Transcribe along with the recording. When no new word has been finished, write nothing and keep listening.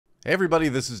Hey everybody,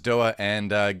 this is Doa,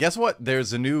 and guess what?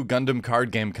 There's a new Gundam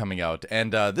card game coming out,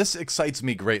 and this excites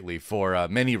me greatly for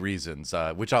many reasons,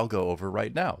 which I'll go over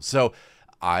right now. So,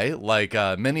 I, like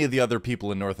many of the other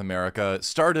people in North America,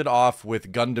 started off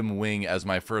with Gundam Wing as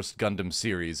my first Gundam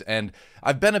series, and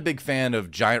I've been a big fan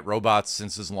of giant robots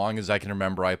since as long as I can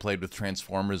remember. I played with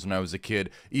Transformers when I was a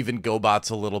kid, even GoBots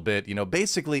a little bit,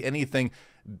 basically anything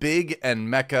big and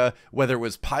mecha, whether it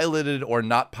was piloted or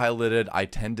not piloted, I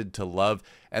tended to love.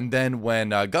 And then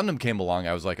when Gundam came along,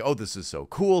 I was like, oh, this is so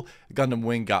cool. Gundam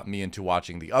Wing got me into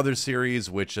watching the other series,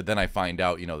 which then I find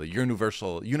out, the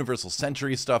Universal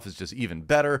Century stuff is just even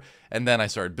better. And then I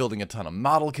started building a ton of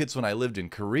model kits when I lived in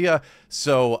Korea.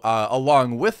 So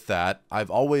along with that, I've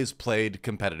always played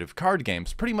competitive card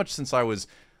games pretty much since I was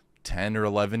 10 or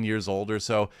 11 years old or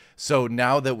so. So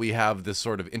now that we have this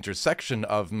sort of intersection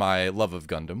of my love of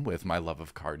Gundam with my love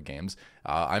of card games,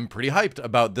 I'm pretty hyped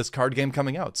about this card game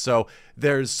coming out. So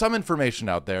there's some information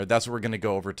out there. That's what we're going to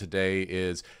go over today.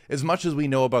 Is as much as we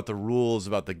know about the rules,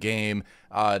 about the game,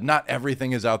 not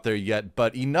everything is out there yet,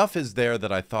 but enough is there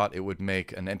that I thought it would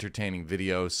make an entertaining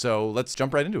video. So let's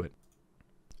jump right into it.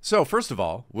 So first of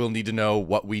all, we'll need to know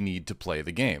what we need to play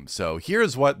the game. So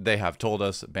here's what they have told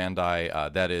us. Bandai,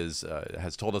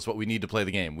 has told us what we need to play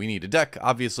the game. We need a deck,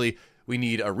 obviously. We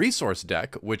need a resource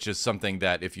deck, which is something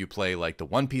that if you play like the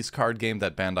One Piece card game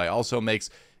that Bandai also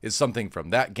makes, is something from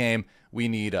that game. We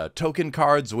need token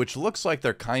cards, which looks like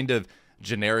they're kind of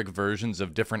generic versions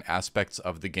of different aspects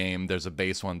of the game. There's a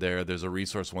base one there, there's a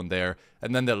resource one there,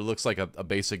 and then that looks like a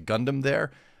basic Gundam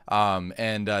there.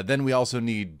 Then we also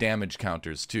need damage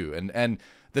counters too. And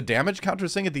the damage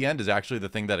counters thing at the end is actually the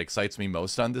thing that excites me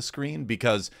most on this screen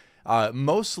because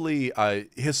mostly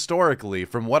historically,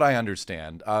 from what I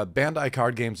understand, Bandai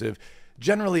card games have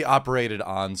generally operated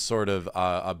on sort of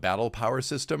a battle power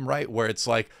system, right? Where it's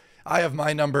like, I have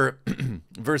my number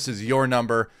versus your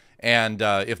number, and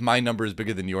if my number is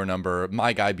bigger than your number,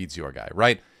 my guy beats your guy,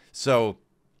 right? So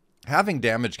having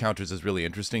damage counters is really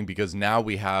interesting because now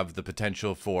we have the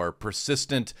potential for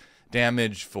persistent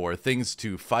damage, for things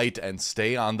to fight and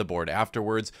stay on the board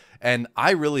afterwards. And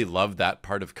I really love that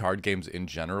part of card games in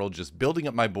general, just building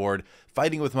up my board,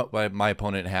 fighting with what my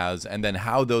opponent has, and then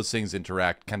how those things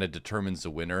interact kind of determines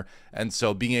the winner. And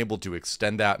so being able to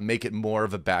extend that, make it more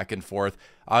of a back and forth,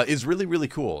 is really, really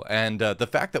cool. And the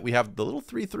fact that we have the little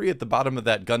 3/3 at the bottom of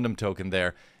that Gundam token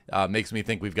there makes me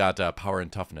think we've got power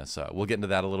and toughness. We'll get into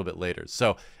that a little bit later.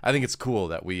 So I think it's cool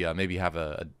that we maybe have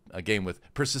a game with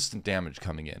persistent damage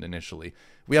coming in initially.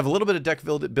 We have a little bit of deck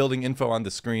building info on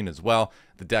the screen as well.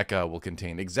 The deck will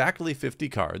contain exactly 50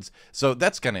 cards. So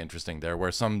that's kind of interesting there,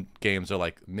 where some games are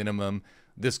like minimum.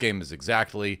 This game is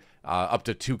exactly up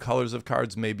to 2 colors of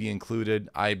cards may be included.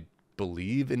 I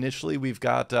believe initially we've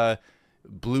got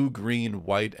blue, green,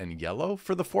 white, and yellow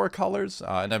for the 4 colors,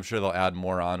 and I'm sure they'll add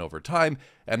more on over time,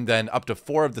 and then up to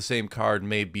 4 of the same card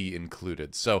may be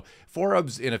included. So 4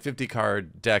 ubs in a 50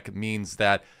 card deck means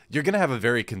that you're going to have a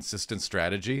very consistent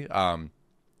strategy.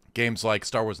 Games like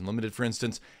Star Wars Unlimited, for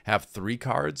instance, have 3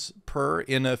 cards per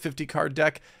in a 50 card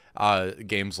deck.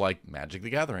 Games like Magic the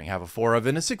Gathering have a 4 of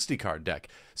in a 60 card deck.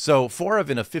 So 4 of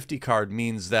in a 50 card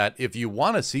means that if you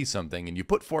want to see something and you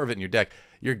put 4 of it in your deck,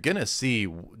 you're gonna see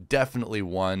definitely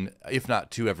 1, if not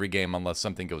 2 every game, unless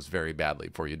something goes very badly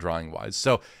for you drawing wise.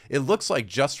 So it looks like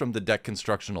just from the deck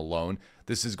construction alone,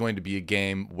 this is going to be a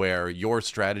game where your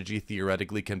strategy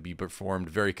theoretically can be performed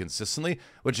very consistently,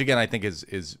 which again I think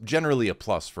is generally a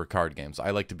plus for card games. I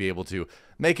like to be able to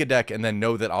make a deck and then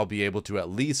know that I'll be able to at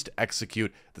least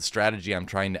execute the strategy I'm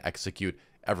trying to execute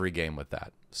every game with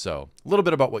that. So a little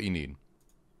bit about what you need.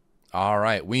 All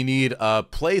right, we need a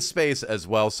play space as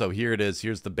well. So here it is.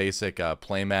 Here's the basic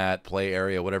play mat, play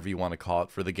area, whatever you want to call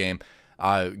it for the game.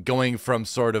 Going from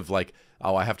sort of like,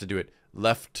 oh, I have to do it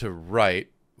left to right,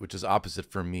 which is opposite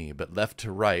for me, but left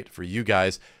to right for you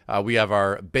guys. We have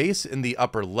our base in the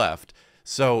upper left.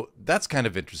 So that's kind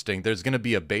of interesting. There's going to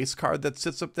be a base card that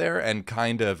sits up there and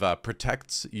kind of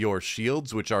protects your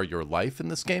shields, which are your life in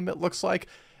this game, it looks like.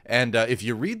 And if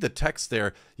you read the text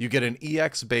there, you get an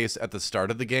EX base at the start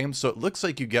of the game. So it looks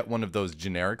like you get one of those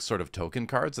generic sort of token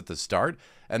cards at the start.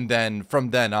 And then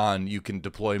from then on, you can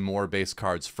deploy more base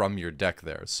cards from your deck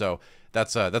there. So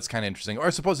that's kind of interesting. Or I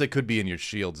suppose they could be in your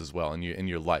shields as well, in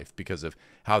your life, because of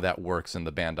how that works in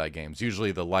the Bandai games.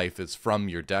 Usually the life is from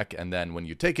your deck, and then when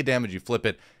you take a damage, you flip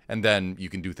it, and then you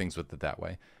can do things with it that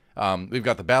way. We've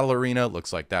got the battle arena.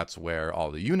 Looks like that's where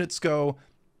all the units go.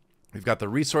 We've got the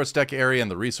resource deck area and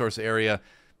the resource area,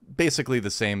 basically the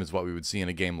same as what we would see in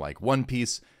a game like One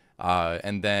Piece.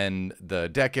 And then the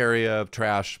deck area,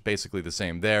 trash, basically the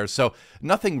same there. So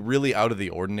nothing really out of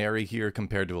the ordinary here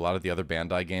compared to a lot of the other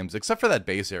Bandai games, except for that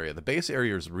base area. The base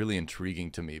area is really intriguing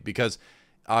to me because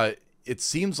it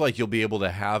seems like you'll be able to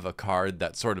have a card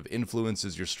that sort of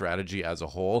influences your strategy as a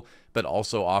whole, but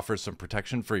also offers some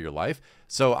protection for your life.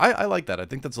 So I like that. I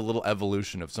think that's a little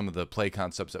evolution of some of the play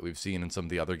concepts that we've seen in some of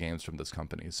the other games from this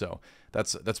company. So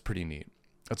that's pretty neat.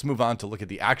 Let's move on to look at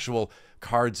the actual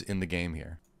cards in the game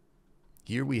here.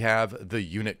 Here we have the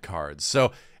unit cards.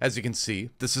 So as you can see,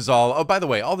 this is all, oh, by the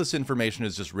way, all this information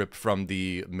is just ripped from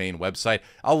the main website.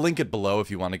 I'll link it below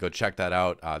if you want to go check that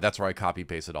out. That's where I copy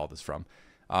pasted all this from.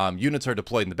 Units are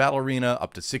deployed in the battle arena.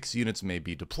 Up to 6 units may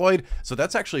be deployed. So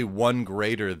that's actually one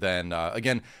greater than,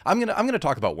 again, I'm gonna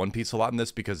talk about One Piece a lot in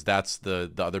this because that's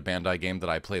the other Bandai game that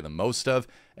I play the most of.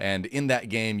 And in that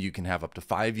game, you can have up to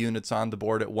 5 units on the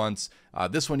board at once.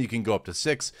 This one, you can go up to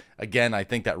 6. Again, I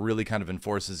think that really kind of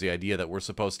enforces the idea that we're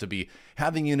supposed to be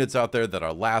having units out there that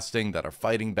are lasting, that are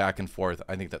fighting back and forth.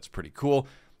 I think that's pretty cool.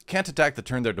 Can't attack the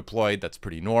turn they're deployed. That's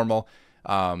pretty normal.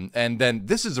 And then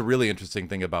this is a really interesting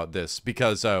thing about this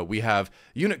because we have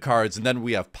unit cards and then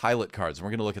we have pilot cards. And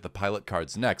we're going to look at the pilot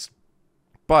cards next.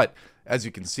 But as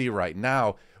you can see right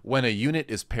now, when a unit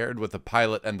is paired with a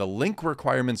pilot and the link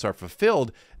requirements are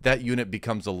fulfilled, that unit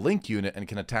becomes a link unit and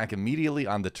can attack immediately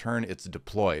on the turn it's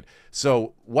deployed.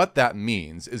 So what that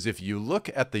means is if you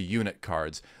look at the unit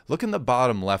cards, look in the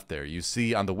bottom left there, you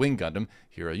see on the Wing Gundam,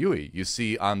 Hirayui. You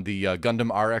see on the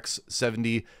Gundam RX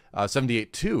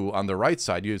 78-2 on the right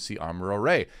side, you see Amuro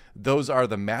Ray. Those are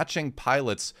the matching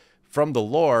pilots from the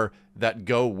lore that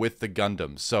go with the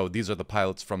Gundams. So these are the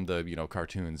pilots from the,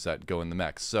 cartoons that go in the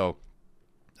mechs. So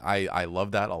I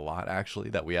love that a lot, actually,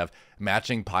 that we have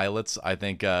matching pilots. I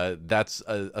think that's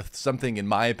something, in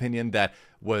my opinion, that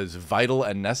was vital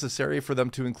and necessary for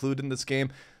them to include in this game.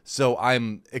 So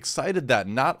I'm excited that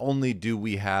not only do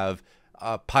we have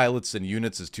pilots and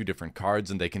units as 2 different cards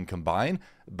and they can combine,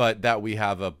 but that we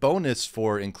have a bonus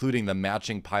for including the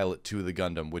matching pilot to the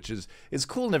Gundam, which is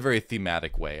cool in a very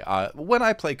thematic way. When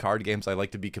I play card games, I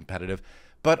like to be competitive,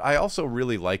 but I also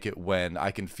really like it when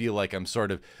I can feel like I'm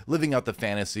sort of living out the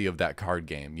fantasy of that card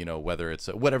game, whether it's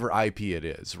whatever IP it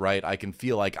is, right? I can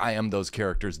feel like I am those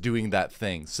characters doing that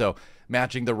thing. So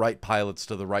matching the right pilots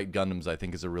to the right Gundams, I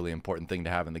think, is a really important thing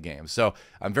to have in the game. So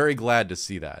I'm very glad to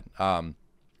see that.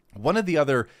 One of the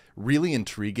other really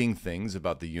intriguing things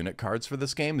about the unit cards for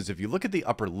this game is if you look at the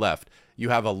upper left, you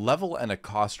have a level and a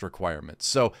cost requirement.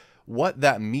 So what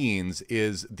that means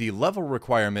is the level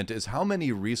requirement is how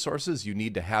many resources you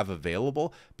need to have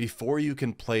available before you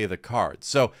can play the card.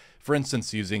 So, for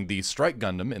instance, using the Strike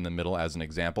Gundam in the middle as an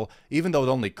example, even though it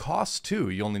only costs 2,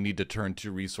 you only need to turn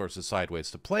 2 resources sideways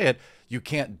to play it, you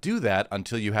can't do that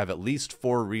until you have at least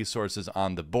 4 resources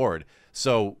on the board.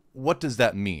 So what does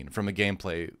that mean from a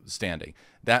gameplay standing?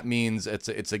 That means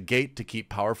it's a gate to keep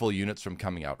powerful units from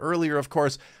coming out earlier, of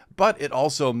course, but it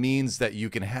also means that you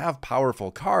can have powerful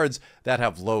cards that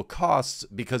have low costs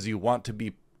because you want to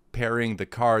be pairing the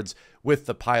cards with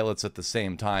the pilots at the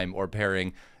same time, or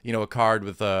pairing, a card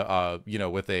with a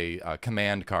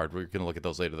command card. We're going to look at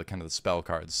those later, the kind of the spell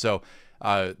cards. So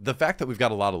the fact that we've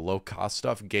got a lot of low cost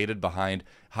stuff gated behind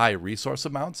high resource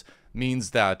amounts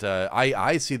means that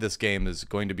I see this game as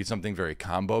going to be something very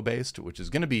combo based, which is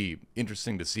going to be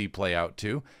interesting to see play out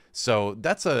too. So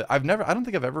that's I don't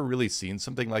think I've ever really seen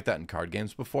something like that in card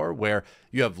games before, where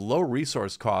you have low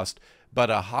resource cost but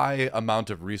a high amount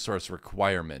of resource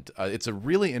requirement. It's a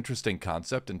really interesting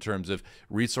concept in terms of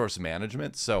resource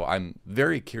management, so I'm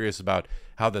very curious about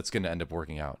how that's going to end up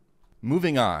working out.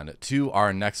 Moving on to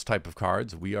our next type of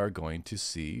cards, we are going to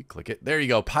see, click it, there you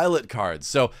go, pilot cards.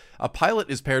 So a pilot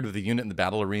is paired with a unit in the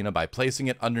battle arena by placing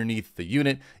it underneath the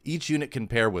unit. Each unit can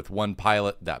pair with 1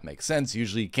 pilot. That makes sense.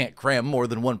 Usually you can't cram more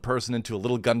than 1 person into a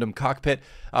little Gundam cockpit.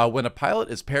 When a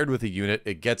pilot is paired with a unit,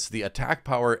 it gets the attack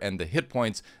power and the hit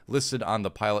points listed on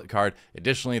the pilot card.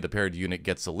 Additionally, the paired unit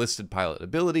gets the listed pilot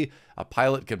ability. A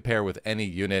pilot can pair with any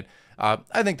unit.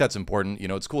 I think that's important.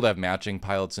 It's cool to have matching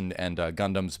pilots and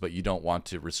Gundams, but you don't want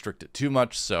to restrict it too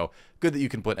much. So good that you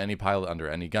can put any pilot under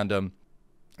any Gundam.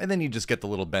 And then you just get the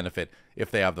little benefit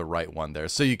if they have the right one there.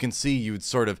 So you can see you'd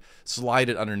sort of slide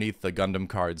it underneath the Gundam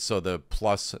cards, so the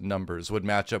plus numbers would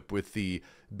match up with the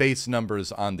base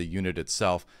numbers on the unit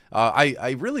itself.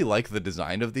 I really like the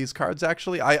design of these cards,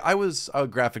 actually. I was a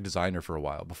graphic designer for a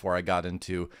while before I got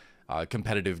into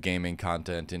competitive gaming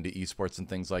content, into esports and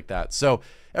things like that. So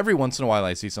every once in a while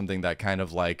I see something that kind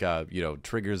of like,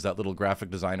 triggers that little graphic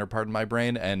designer part in my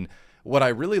brain. And what I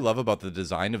really love about the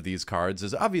design of these cards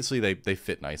is obviously they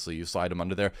fit nicely. You slide them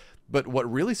under there. But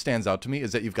what really stands out to me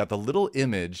is that you've got the little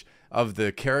image of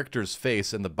the character's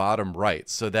face in the bottom right,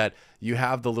 so that you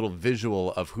have the little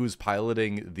visual of who's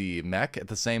piloting the mech at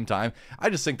the same time. I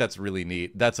just think that's really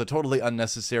neat. That's a totally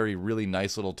unnecessary, really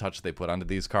nice little touch they put onto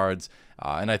these cards,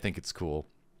 and I think it's cool.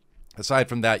 Aside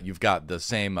from that, you've got the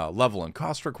same level and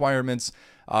cost requirements.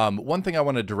 One thing I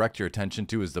want to direct your attention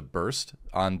to is the burst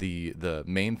on the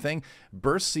main thing.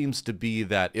 Burst seems to be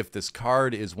that if this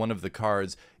card is one of the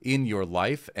cards in your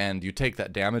life and you take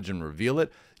that damage and reveal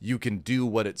it, you can do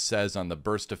what it says on the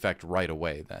burst effect right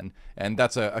away then. And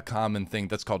that's a common thing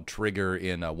that's called trigger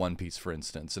in One Piece, for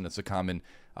instance. And it's a common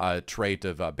trait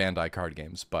of Bandai card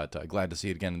games, but glad to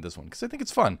see it again in this one because I think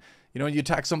it's fun. You know, when you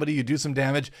attack somebody, you do some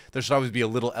damage, there should always be a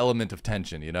little element of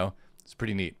tension, you know? It's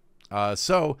pretty neat.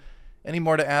 So, any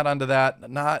more to add on to that?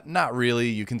 Not really.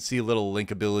 You can see little link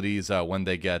abilities when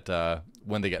they get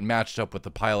matched up with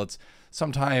the pilots.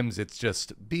 Sometimes it's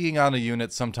just being on a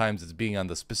unit, sometimes it's being on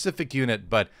the specific unit,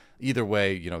 but either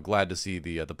way, you know, glad to see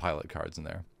the pilot cards in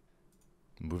there.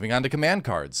 Moving on to command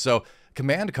cards. So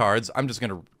command cards, I'm just going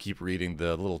to keep reading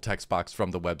the little text box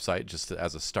from the website just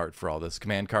as a start for all this.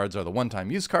 Command cards are the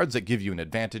one-time use cards that give you an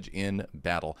advantage in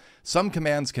battle. Some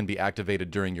commands can be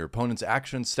activated during your opponent's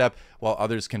action step, while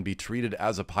others can be treated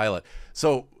as a pilot.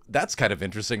 So that's kind of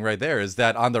interesting right there, is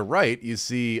that on the right, you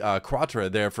see Quattro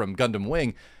there from Gundam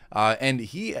Wing, and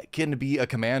he can be a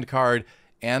command card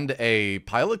and a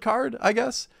pilot card, I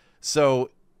guess. So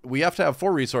we have to have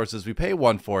 4 resources. We pay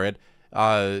 1 for it.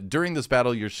 During this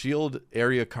battle, your shield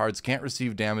area cards can't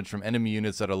receive damage from enemy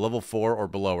units that are level 4 or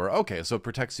below. Okay, so it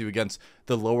protects you against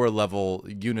the lower level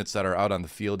units that are out on the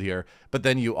field here. But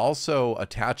then you also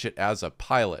attach it as a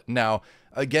pilot. Now,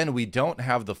 again, we don't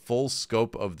have the full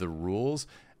scope of the rules.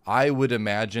 I would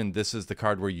imagine this is the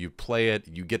card where you play it,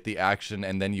 you get the action,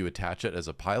 and then you attach it as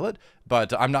a pilot.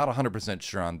 But I'm not 100%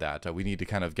 sure on that. We need to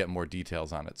kind of get more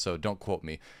details on it, so don't quote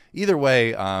me. Either way,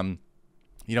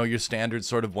 you know, your standard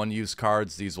sort of one-use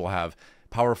cards, these will have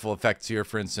powerful effects here.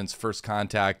 For instance, First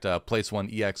Contact, place 1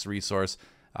 EX resource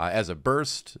as a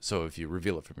burst, so if you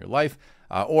reveal it from your life.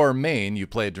 Or main, you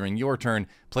play it during your turn,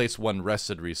 place 1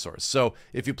 rested resource. So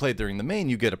if you play it during the main,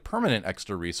 you get a permanent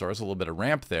extra resource, a little bit of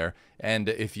ramp there. And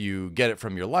if you get it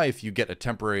from your life, you get a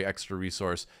temporary extra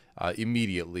resource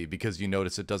immediately, because you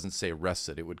notice it doesn't say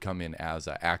rested. It would come in as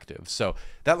active. So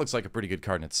that looks like a pretty good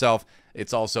card in itself.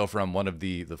 It's also from one of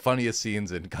the funniest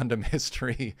scenes in Gundam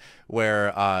history,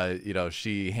 where you know,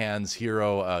 she hands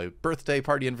Hero a birthday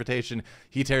party invitation.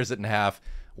 He tears it in half,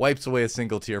 wipes away a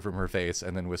single tear from her face,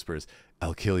 and then whispers,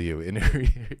 "I'll kill you," in her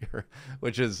ear,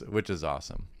 which is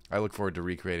awesome. I look forward to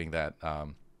recreating that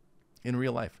in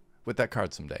real life with that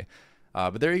card someday.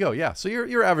 But there you go. Yeah, so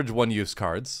your average one-use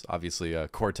cards, obviously a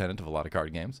core tenet of a lot of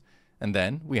card games. And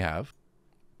then we have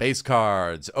base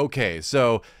cards. Okay,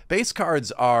 so base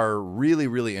cards are really,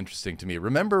 really interesting to me.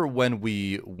 Remember when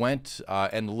we went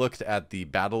and looked at the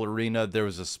battle arena, there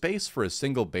was a space for a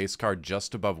single base card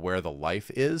just above where the life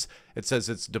is. It says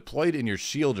it's deployed in your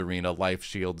shield arena. Life,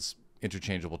 shields,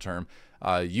 interchangeable term.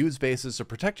 Use bases to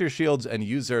protect your shields and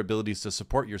use their abilities to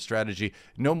support your strategy.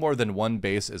 No more than 1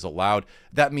 base is allowed.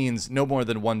 That means no more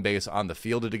than 1 base on the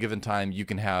field at a given time. You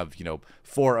can have, you know,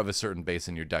 4 of a certain base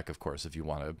in your deck, of course, if you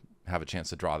want to have a chance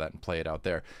to draw that and play it out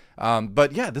there.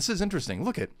 But yeah, this is interesting.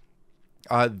 Look at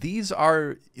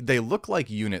they look like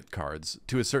unit cards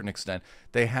to a certain extent.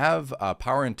 They have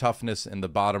power and toughness in the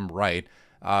bottom right.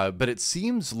 But it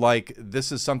seems like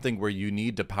this is something where you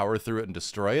need to power through it and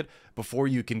destroy it before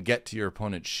you can get to your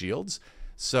opponent's shields.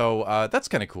 So that's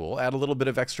kind of cool. Add a little bit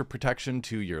of extra protection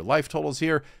to your life totals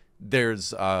here.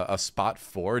 There's a spot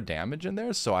for damage in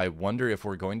there, so I wonder if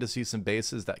we're going to see some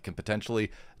bases that can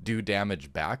potentially do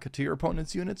damage back to your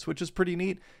opponent's units, which is pretty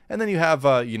neat. And then you have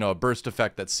you know, a burst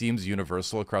effect that seems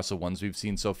universal across the ones we've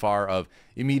seen so far of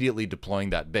immediately deploying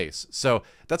that base. So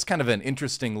that's kind of an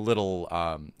interesting little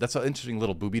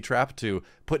booby trap to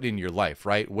put in your life,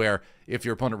 right? Where if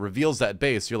your opponent reveals that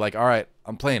base, you're like, all right,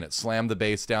 I'm playing it, slam the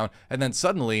base down, and then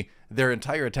suddenly their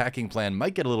entire attacking plan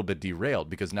might get a little bit derailed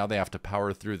because now they have to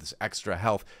power through this extra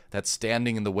health that's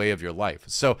standing in the way of your life.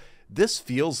 So this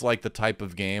feels like the type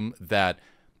of game that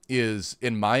is,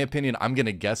 in my opinion, I'm going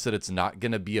to guess that it's not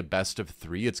going to be a best of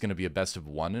 3. It's going to be a best of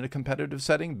 1 in a competitive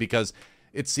setting, because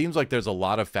it seems like there's a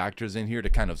lot of factors in here to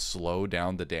kind of slow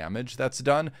down the damage that's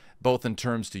done, both in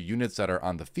terms to units that are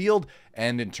on the field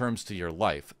and in terms to your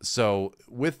life. So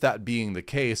with that being the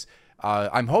case,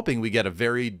 I'm hoping we get a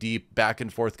very deep back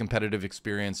and forth competitive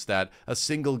experience that a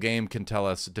single game can tell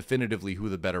us definitively who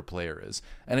the better player is.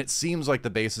 And it seems like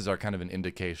the bases are kind of an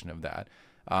indication of that.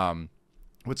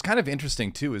 What's kind of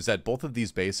interesting too is that both of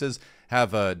these bases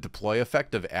have a deploy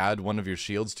effect of add one of your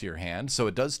shields to your hand. So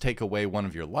it does take away one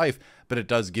of your life, but it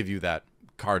does give you that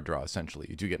card draw essentially.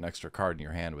 You do get an extra card in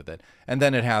your hand with it. And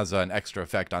then it has an extra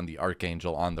effect on the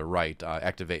Archangel on the right,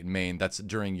 activate main. That's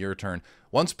during your turn.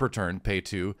 Once per turn, pay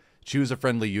 2. Choose a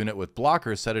friendly unit with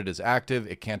blocker, set it as active.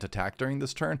 It can't attack during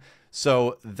this turn.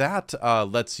 So that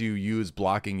lets you use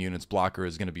blocking units. Blocker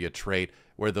is going to be a trait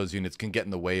where those units can get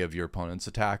in the way of your opponent's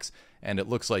attacks. And it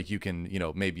looks like you can,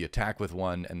 maybe attack with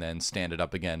one and then stand it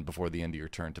up again before the end of your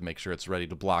turn to make sure it's ready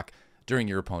to block during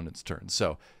your opponent's turn.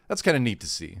 So that's kind of neat to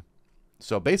see.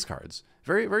 So base cards,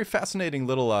 very, very fascinating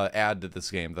little add to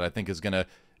this game that I think is going to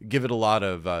give it a lot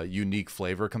of unique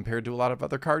flavor compared to a lot of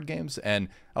other card games, and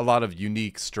a lot of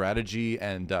unique strategy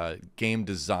and game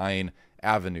design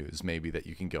avenues maybe that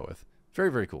you can go with.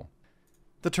 Very, very cool.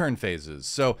 The turn phases.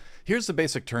 So here's the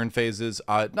basic turn phases.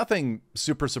 Nothing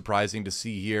super surprising to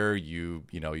see here. You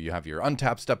have your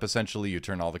untap step essentially. You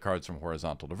turn all the cards from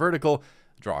horizontal to vertical,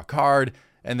 draw a card,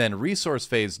 and then resource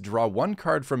phase, draw one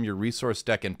card from your resource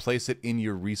deck and place it in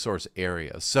your resource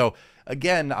area. So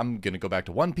again, I'm going to go back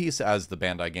to One Piece as the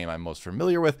Bandai game I'm most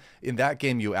familiar with. In that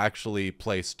game, you actually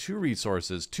place two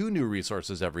new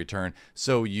resources every turn.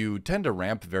 So you tend to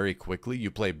ramp very quickly.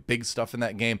 You play big stuff in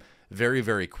that game very,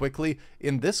 very quickly.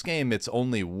 In this game, it's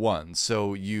only one.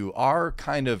 So you are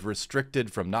kind of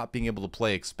restricted from not being able to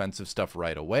play expensive stuff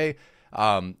right away.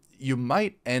 You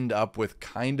might end up with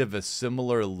kind of a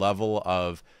similar level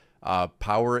of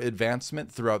power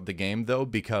advancement throughout the game, though,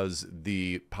 because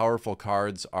the powerful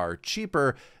cards are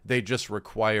cheaper. They just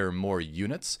require more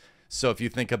units. So if you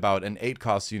think about an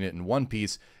 8-cost unit in One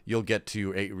Piece, you'll get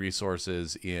to 8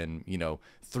 resources in,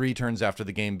 3 turns after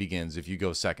the game begins if you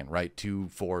go second, right? 2,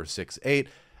 4, 6, 8.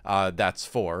 That's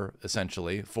 4,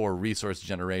 essentially, 4 resource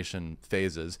generation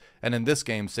phases. And in this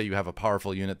game, say you have a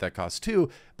powerful unit that costs 2,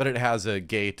 but it has a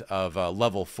gate of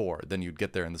level 4, then you'd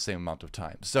get there in the same amount of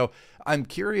time. So I'm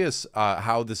curious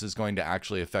how this is going to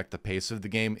actually affect the pace of the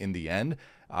game in the end.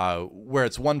 Where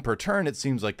it's 1 per turn, it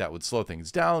seems like that would slow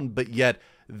things down, but yet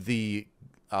the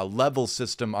level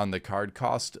system on the card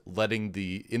cost, letting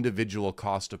the individual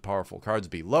cost of powerful cards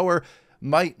be lower,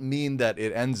 might mean that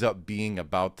it ends up being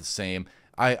about the same.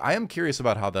 I am curious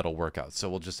about how that'll work out, so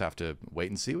we'll just have to wait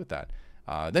and see with that.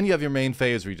 Then you have your main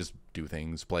phase where you just do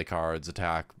things, play cards,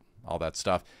 attack, all that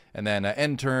stuff. And then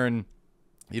end turn,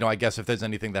 I guess if there's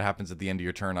anything that happens at the end of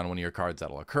your turn on one of your cards,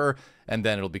 that'll occur, and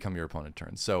then it'll become your opponent's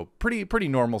turn. So pretty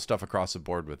normal stuff across the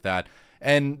board with that.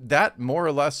 And that more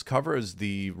or less covers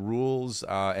the rules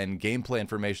and gameplay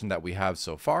information that we have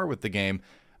so far with the game.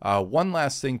 One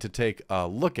last thing to take a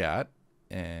look at,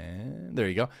 and there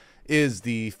you go, is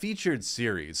the featured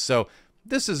series. So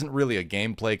this isn't really a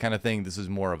gameplay kind of thing. This is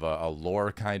more of a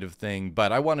lore kind of thing.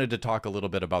 But I wanted to talk a little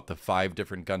bit about the 5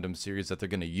 different Gundam series that they're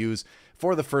going to use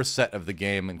for the first set of the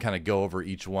game and kind of go over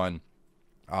each one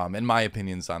and my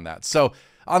opinions on that. So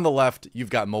on the left, you've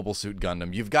got Mobile Suit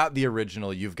Gundam. You've got the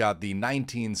original. You've got the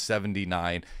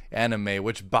 1979 anime,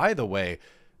 which, by the way,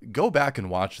 go back and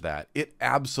watch that. It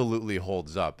absolutely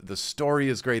holds up. The story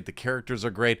is great. The characters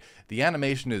are great. The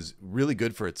animation is really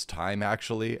good for its time,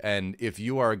 actually. And if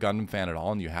you are a Gundam fan at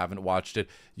all and you haven't watched it,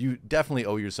 you definitely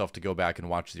owe yourself to go back and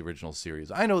watch the original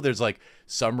series. I know there's like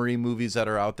summary movies that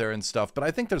are out there and stuff, but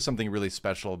I think there's something really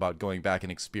special about going back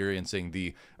and experiencing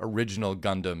the original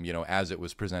Gundam, as it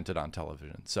was presented on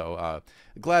television. So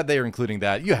glad they are including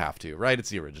that. You have to, right? It's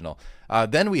the original.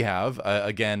 Then we have,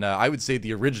 again, I would say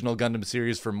the original Gundam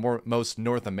series for most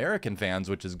North American fans,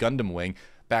 which is Gundam Wing.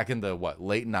 Back in the,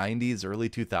 late 90s, early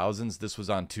 2000s, this was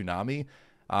on Toonami.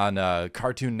 On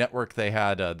Cartoon Network, they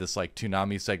had this,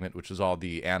 Toonami segment, which was all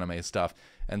the anime stuff.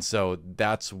 And so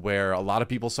that's where a lot of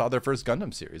people saw their first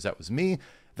Gundam series. That was me.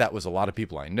 That was a lot of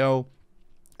people I know.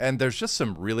 And there's just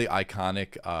some really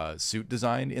iconic suit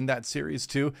design in that series,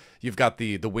 too. You've got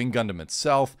the Wing Gundam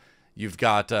itself. You've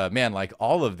got,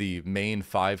 all of the main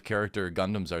 5 character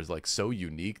Gundams are so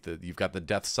unique. You've got the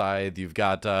Death Scythe, you've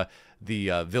got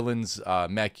the villain's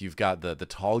mech, you've got the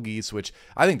Tall Geese, which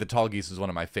I think the Tall Geese is one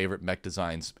of my favorite mech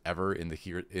designs ever in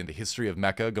the history of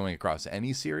mecha going across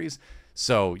any series.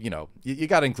 So, you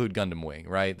got to include Gundam Wing,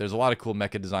 right? There's a lot of cool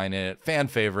mecha design in it, fan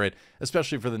favorite,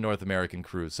 especially for the North American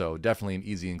crew. So definitely an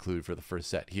easy include for the first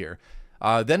set here.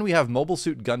 Then we have Mobile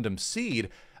Suit Gundam Seed.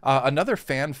 Another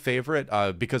fan favorite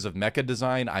because of mecha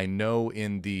design. I know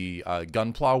in the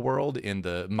Gunpla world, in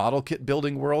the model kit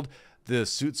building world, the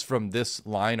suits from this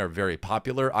line are very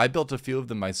popular. I built a few of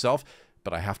them myself,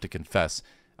 but I have to confess,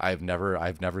 I've never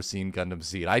seen Gundam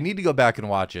Seed. I need to go back and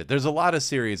watch it. There's a lot of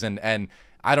series, and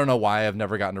I don't know why I've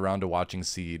never gotten around to watching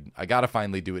Seed. I gotta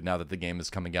finally do it now that the game is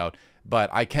coming out. But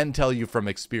I can tell you from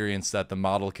experience that the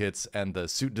model kits and the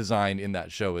suit design in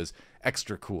that show is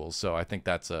extra cool. So I think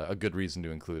that's a good reason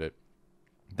to include it.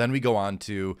 Then we go on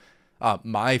to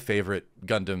my favorite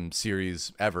Gundam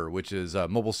series ever, which is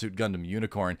Mobile Suit Gundam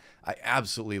Unicorn. I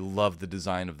absolutely love the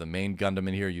design of the main Gundam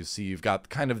in here. You see you've got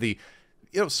kind of the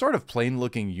sort of plain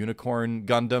looking unicorn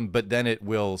Gundam, but then it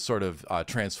will sort of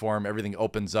transform. Everything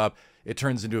opens up. It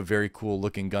turns into a very cool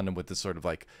looking Gundam with this sort of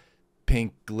like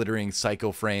pink glittering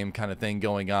psycho frame kind of thing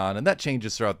going on, and that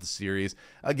changes throughout the series.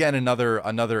 Again,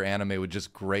 another anime with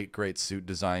just great suit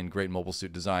design, great mobile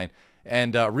suit design,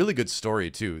 and really good story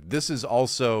too. This is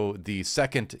also the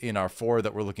second in our five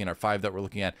that we're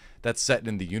looking at that's set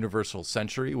in the Universal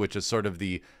Century, which is sort of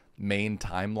the main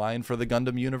timeline for the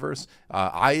Gundam universe.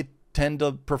 I tend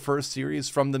to prefer series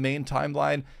from the main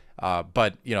timeline,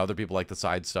 but other people like the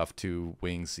side stuff too,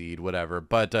 Wing, Seed, whatever.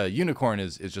 But Unicorn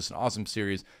is just an awesome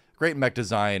series, great mech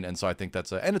design, and so I think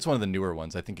and it's one of the newer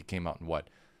ones. I think it came out in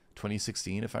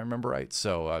 2016 if I remember right.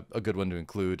 So a good one to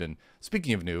include. And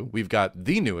speaking of new, we've got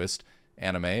the newest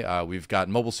anime. We've got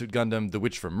Mobile Suit Gundam: The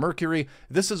Witch from Mercury.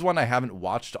 This is one I haven't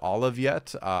watched all of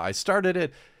yet. I started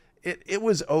it. It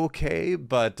was okay,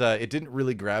 but it didn't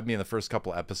really grab me in the first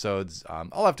couple episodes.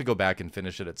 I'll have to go back and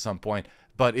finish it at some point,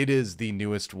 but it is the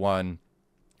newest one,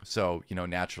 so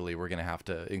naturally we're gonna have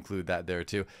to include that there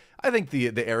too. I think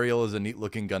the aerial is a neat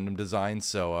looking Gundam design,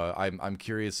 so I'm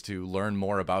curious to learn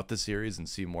more about the series and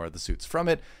see more of the suits from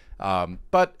it.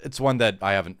 But it's one that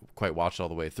I haven't quite watched all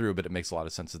the way through, but it makes a lot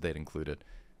of sense that they'd include it.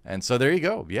 And so there you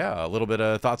go. Yeah, a little bit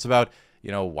of thoughts about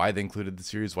why they included the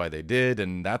series, why they did,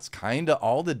 and that's kind of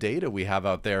all the data we have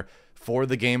out there for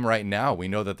the game right now. We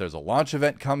know that there's a launch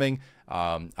event coming.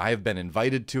 I have been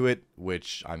invited to it,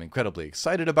 which I'm incredibly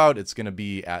excited about. It's going to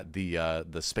be at the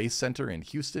Space Center in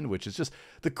Houston, which is just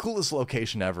the coolest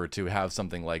location ever to have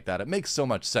something like that. It makes so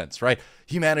much sense, right?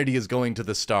 Humanity is going to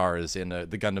the stars in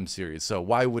the Gundam series, so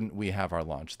why wouldn't we have our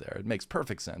launch there? It makes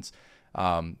perfect sense.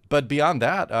 But beyond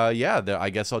that, I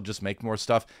guess I'll just make more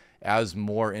stuff as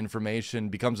more information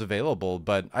becomes available.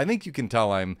 But I think you can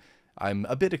tell I'm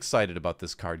a bit excited about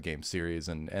this card game series.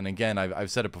 And again,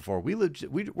 I've said it before,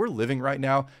 we're living right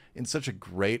now in such a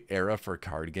great era for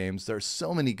card games. There's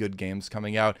so many good games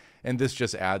coming out, and this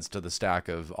just adds to the stack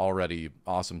of already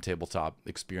awesome tabletop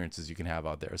experiences you can have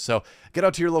out there. So get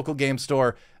out to your local game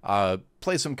store,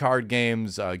 play some card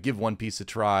games, give One Piece a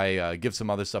try, give some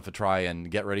other stuff a try,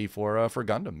 and get ready for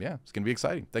Gundam. Yeah, it's going to be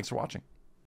exciting. Thanks for watching.